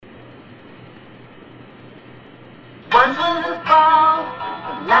Diamonds fall,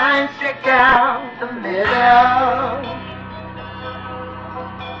 lines straight down the middle.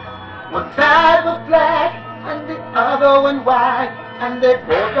 One side was black and the other one white, and they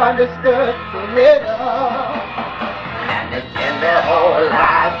both understood the middle. And they spent their whole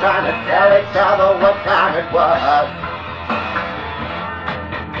lives trying to tell each other what time it was.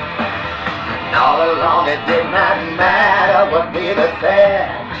 And all along it did not matter what we said,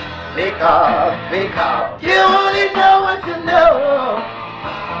 because you only know what you know.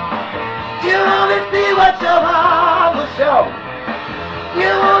 You only see what your heart will show. You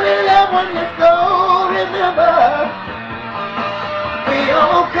only love when your soul remembers. We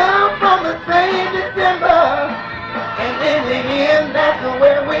all come from the same December, and in the end that's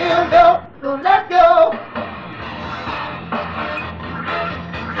where we'll go. So let's go.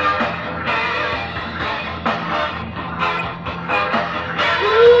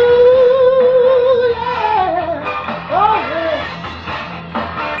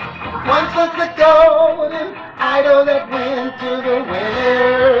 Once was the golden idol that went to the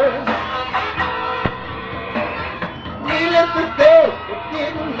winner. Needless to say, it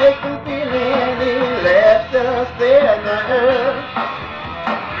didn't make them feel any less thinner.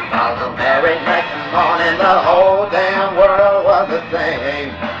 On the very next morning, the whole damn world was the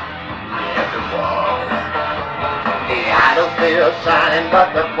same. Yes, it was. The idol's still shining,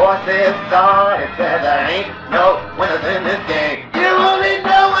 but the voices started. Said there ain't no winners in this game. You only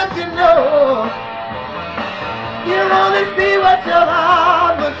know what you know. You only see what your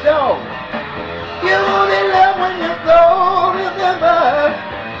heart will show. You only love when your soul remembers.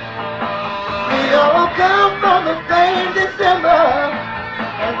 We all come from the same December,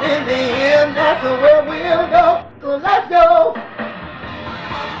 and in the end that's where we'll go. So let's go.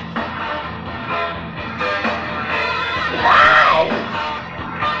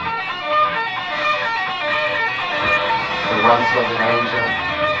 Once was an angel,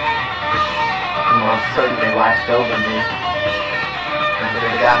 who most certainly watched over me, and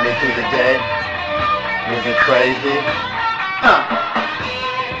it got me through the day. Is it crazy?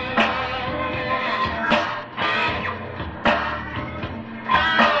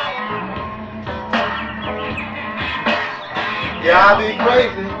 Yeah, I'll be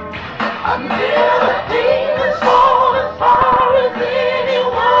crazy until the demons fall as far as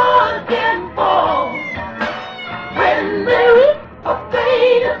anyone can fall. When they rip a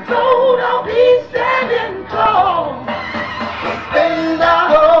faded road, I'll be standing tall. We spend our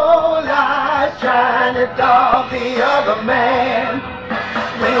whole lives trying to dog the other man,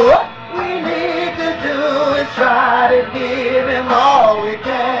 when what we need to do is try to give him all we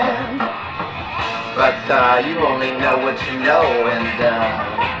can. But you only know what you know, and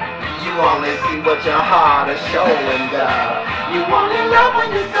you only see what your heart is showing. You only love when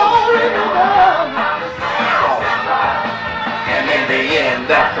your soul is in love. And in the end,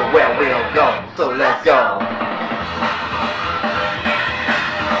 that's where we'll go. So let's go.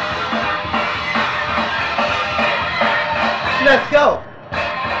 Let's go.